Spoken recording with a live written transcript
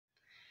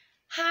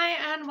Hi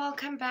and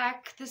welcome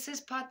back. This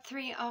is part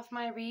 3 of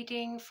my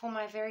reading for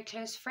my very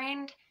close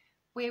friend,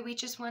 where we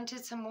just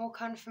wanted some more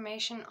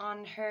confirmation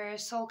on her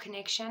soul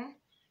connection.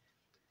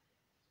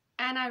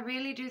 And I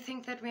really do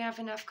think that we have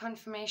enough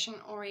confirmation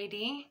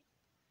already.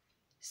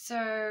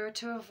 So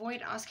to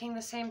avoid asking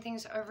the same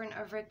things over and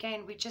over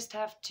again, we just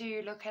have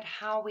to look at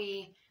how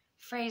we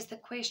phrase the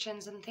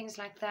questions and things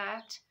like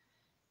that.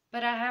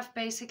 But I have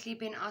basically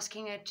been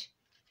asking it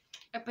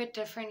a bit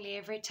differently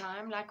every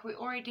time. Like, we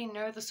already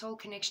know the soul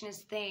connection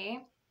is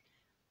there.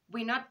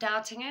 We're not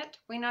doubting it.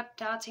 We're not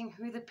doubting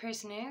who the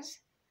person is,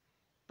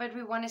 but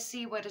we want to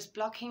see what is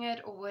blocking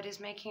it or what is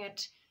making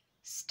it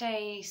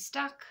stay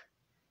stuck,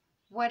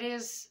 what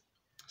is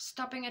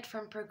stopping it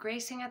from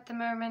progressing at the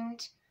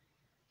moment.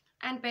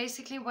 And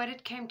basically what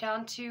it came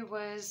down to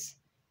was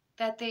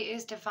that there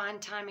is divine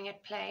timing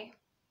at play.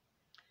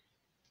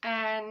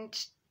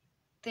 And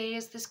there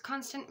is this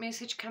constant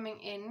message coming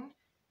in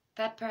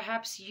that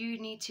perhaps you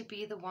need to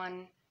be the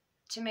one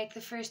to make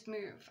the first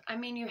move. I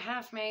mean, you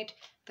have made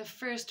the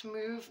first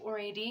move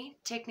already,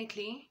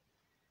 technically.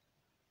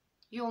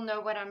 You'll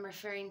know what I'm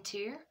referring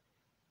to.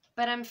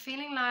 But I'm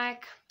feeling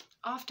like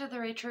after the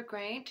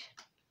retrograde,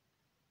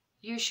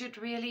 you should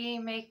really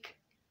make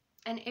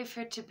an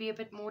effort to be a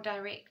bit more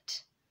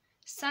direct.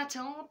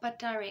 Subtle, but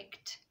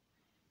direct.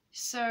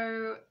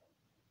 So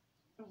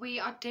we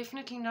are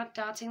definitely not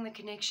doubting the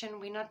connection.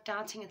 We're not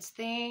doubting it's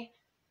there.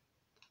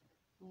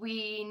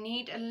 We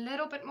need a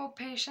little bit more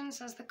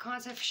patience, as the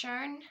cards have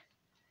shown,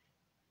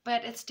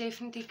 but it's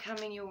definitely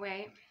coming your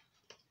way.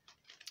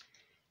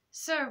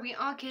 So we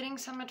are getting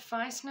some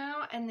advice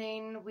now, and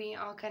then we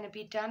are going to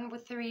be done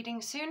with the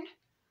reading soon.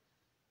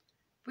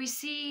 We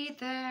see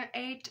the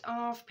 8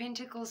 of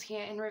Pentacles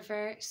here in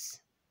reverse.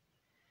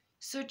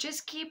 So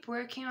just keep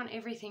working on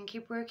everything.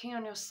 Keep working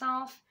on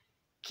yourself.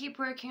 Keep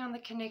working on the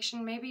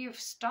connection. Maybe you've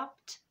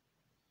stopped.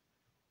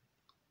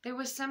 There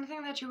was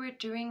something that you were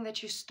doing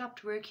that you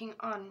stopped working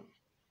on.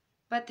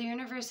 But the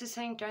universe is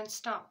saying don't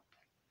stop.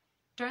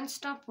 Don't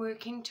stop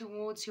working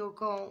towards your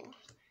goal.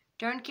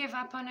 Don't give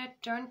up on it.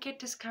 Don't get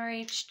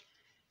discouraged.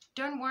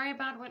 Don't worry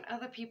about what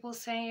other people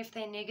say if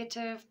they're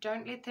negative.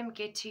 Don't let them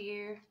get to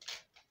you.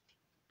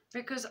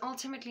 Because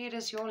ultimately it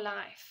is your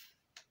life.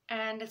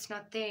 And it's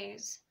not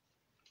theirs.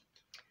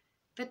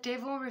 The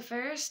Devil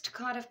reversed,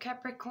 card of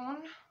Capricorn.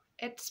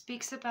 It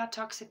speaks about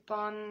toxic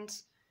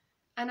bonds.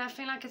 And I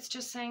feel like it's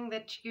just saying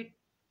that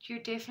you're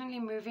definitely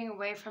moving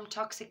away from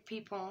toxic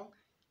people,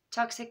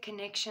 toxic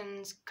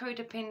connections,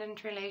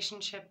 codependent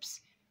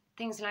relationships,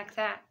 things like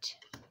that.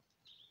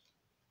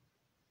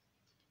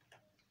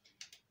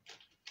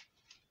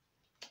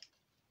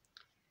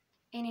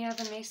 Any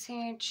other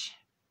message?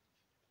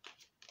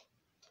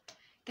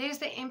 There's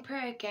the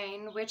Emperor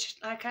again, which,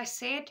 like I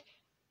said,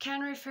 can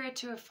refer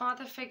to a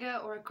father figure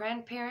or a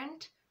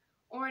grandparent,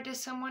 or it is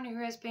someone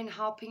who has been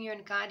helping you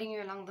and guiding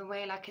you along the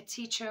way, like a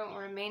teacher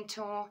or a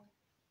mentor.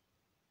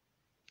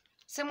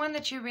 Someone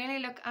that you really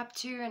look up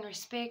to and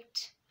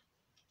respect.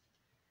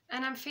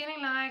 And I'm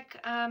feeling like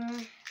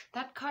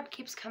that card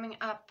keeps coming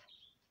up.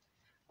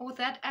 Or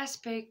that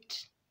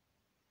aspect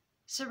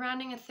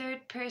surrounding a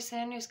third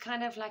person who's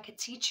kind of like a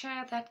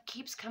teacher, that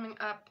keeps coming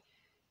up.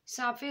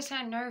 So obviously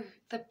I know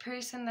the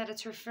person that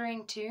it's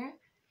referring to,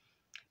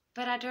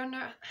 but I don't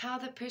know how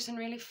the person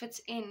really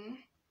fits in.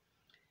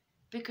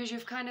 Because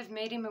you've kind of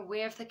made him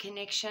aware of the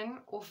connection,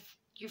 or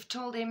you've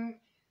told him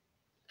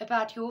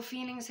about your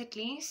feelings at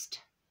least.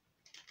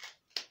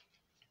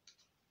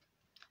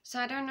 So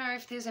I don't know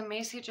if there's a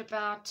message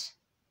about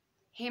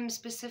him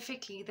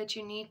specifically that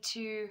you need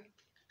to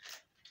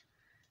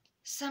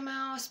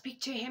somehow speak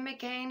to him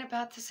again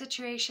about the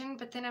situation,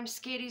 but then I'm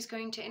scared he's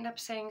going to end up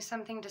saying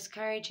something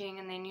discouraging,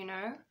 and then,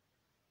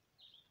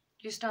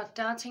 you start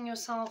doubting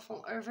yourself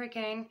all over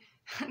again.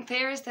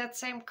 There is that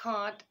same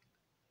card.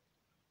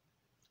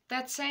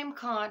 That same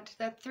card,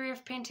 that 3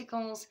 of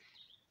Pentacles.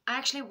 I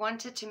actually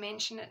wanted to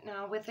mention it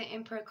now with the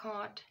Emperor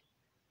card,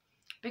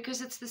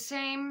 because it's the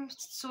same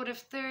sort of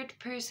third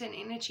person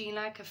energy,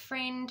 like a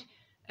friend,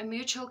 a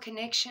mutual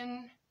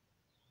connection.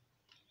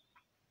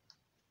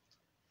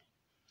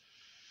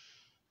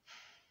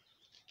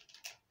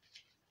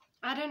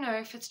 I don't know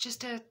if it's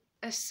just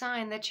a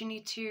sign that you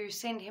need to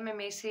send him a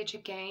message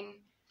again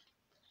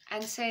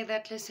and say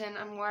that, listen,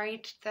 I'm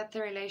worried that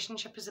the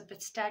relationship is a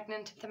bit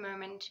stagnant at the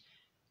moment.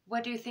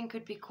 What do you think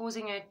could be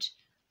causing it?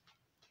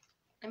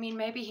 I mean,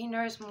 maybe he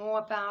knows more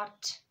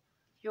about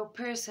your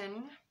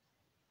person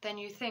than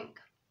you think.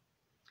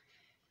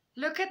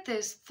 Look at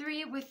this,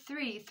 3 with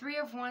 3, 3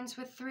 of Wands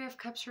with 3 of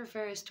Cups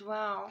reversed.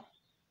 Wow.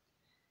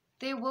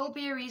 There will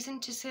be a reason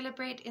to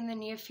celebrate in the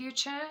near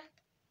future.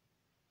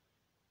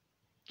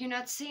 You're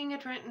not seeing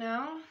it right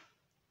now.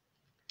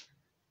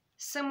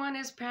 Someone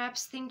is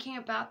perhaps thinking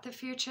about the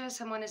future.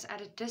 Someone is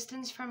at a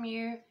distance from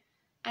you.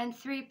 And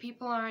 3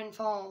 people are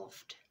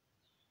involved.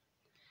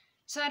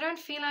 So I don't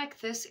feel like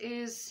this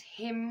is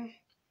him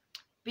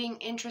being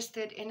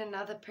interested in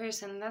another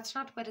person. That's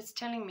not what it's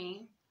telling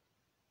me.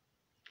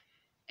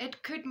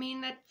 It could mean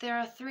that there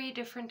are 3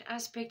 different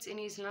aspects in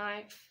his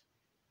life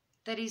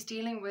that he's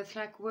dealing with,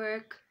 like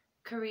work,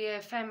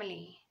 career,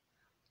 family.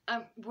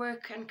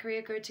 Work and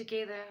career go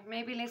together.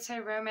 Maybe let's say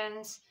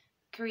romance,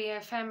 career,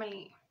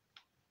 family.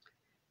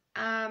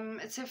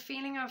 It's a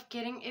feeling of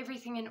getting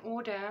everything in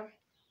order.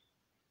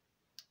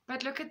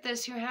 But look at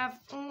this, you have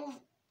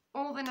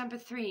all the number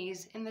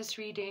 3s in this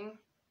reading.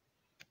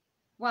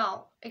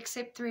 Well,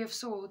 except 3 of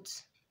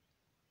Swords.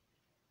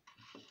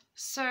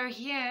 So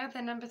here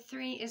the number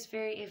 3 is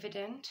very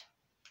evident.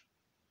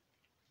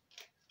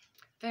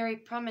 Very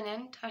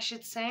prominent, I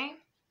should say.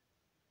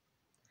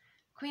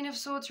 Queen of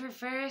Swords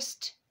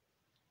reversed.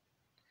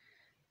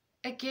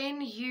 Again,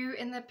 you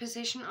in the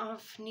position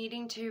of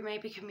needing to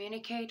maybe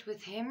communicate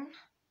with him.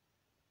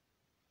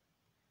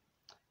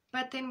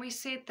 But then we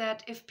said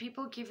that if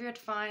people give you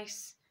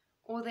advice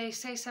or they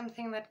say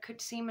something that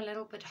could seem a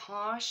little bit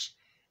harsh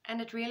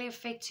and it really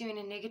affects you in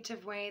a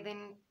negative way,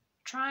 then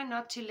try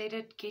not to let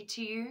it get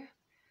to you.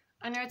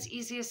 I know it's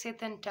easier said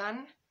than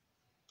done,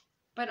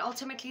 but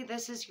ultimately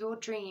this is your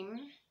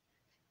dream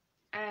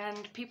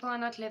and people are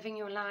not living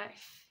your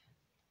life.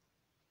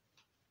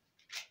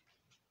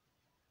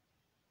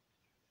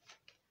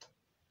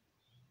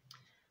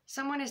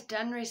 Someone is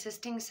done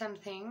resisting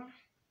something.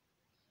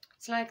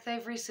 It's like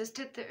they've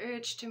resisted the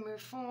urge to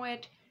move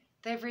forward.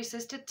 They've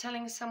resisted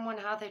telling someone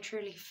how they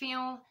truly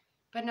feel,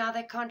 but now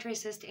they can't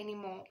resist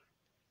anymore.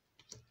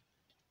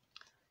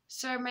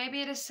 So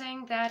maybe it is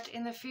saying that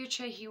in the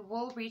future you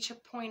will reach a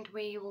point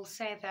where you will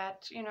say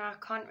that, I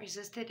can't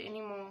resist it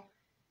anymore.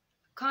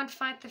 Can't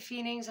fight the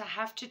feelings. I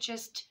have to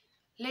just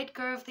let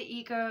go of the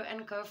ego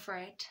and go for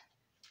it.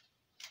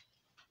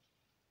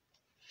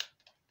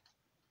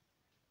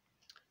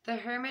 The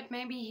Hermit,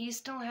 maybe he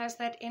still has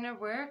that inner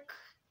work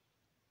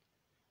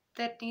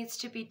that needs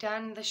to be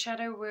done, the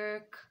shadow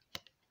work,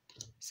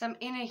 some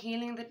inner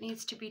healing that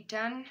needs to be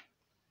done.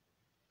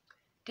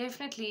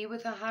 Definitely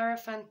with a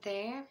Hierophant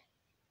there,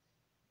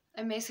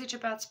 a message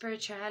about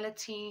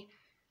spirituality.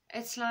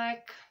 It's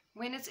like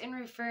when it's in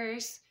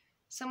reverse,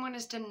 someone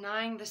is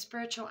denying the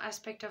spiritual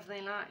aspect of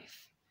their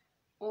life,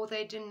 or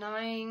they're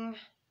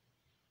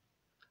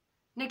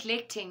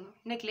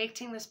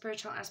neglecting the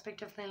spiritual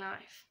aspect of their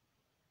life.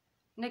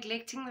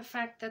 Neglecting the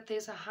fact that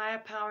there's a higher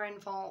power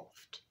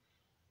involved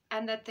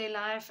and that their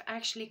life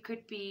actually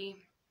could be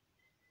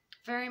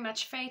very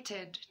much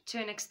fated to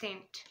an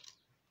extent.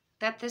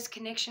 That this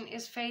connection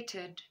is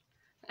fated.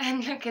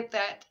 And look at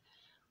that.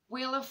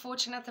 Wheel of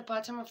Fortune at the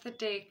bottom of the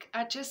deck.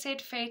 I just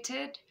said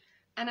fated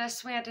and I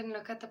swear I didn't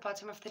look at the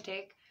bottom of the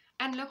deck.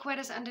 And look what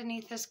is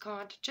underneath this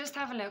card. Just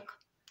have a look.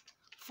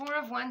 4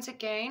 of Wands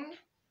again.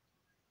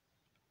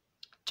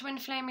 Twin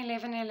Flame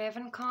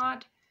 1111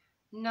 card.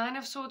 9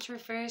 of Swords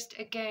reversed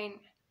again.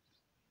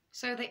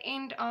 So the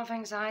end of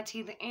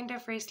anxiety, the end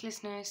of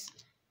restlessness,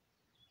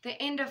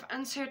 the end of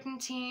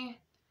uncertainty.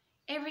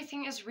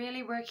 Everything is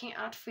really working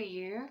out for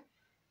you.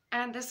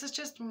 And this is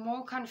just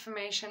more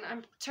confirmation.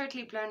 I'm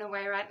totally blown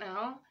away right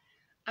now.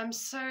 I'm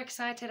so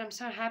excited. I'm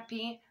so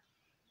happy.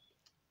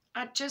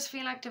 I just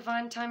feel like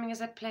divine timing is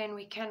at play and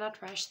we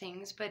cannot rush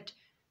things. But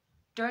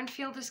don't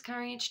feel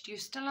discouraged. You're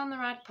still on the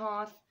right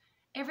path.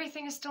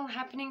 Everything is still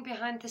happening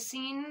behind the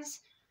scenes.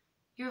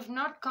 You have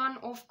not gone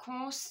off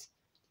course.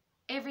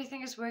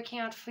 Everything is working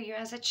out for you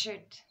as it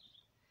should.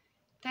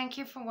 Thank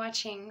you for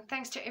watching.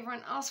 Thanks to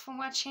everyone else for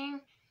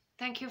watching.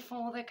 Thank you for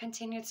all the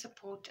continued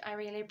support. I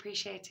really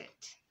appreciate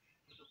it.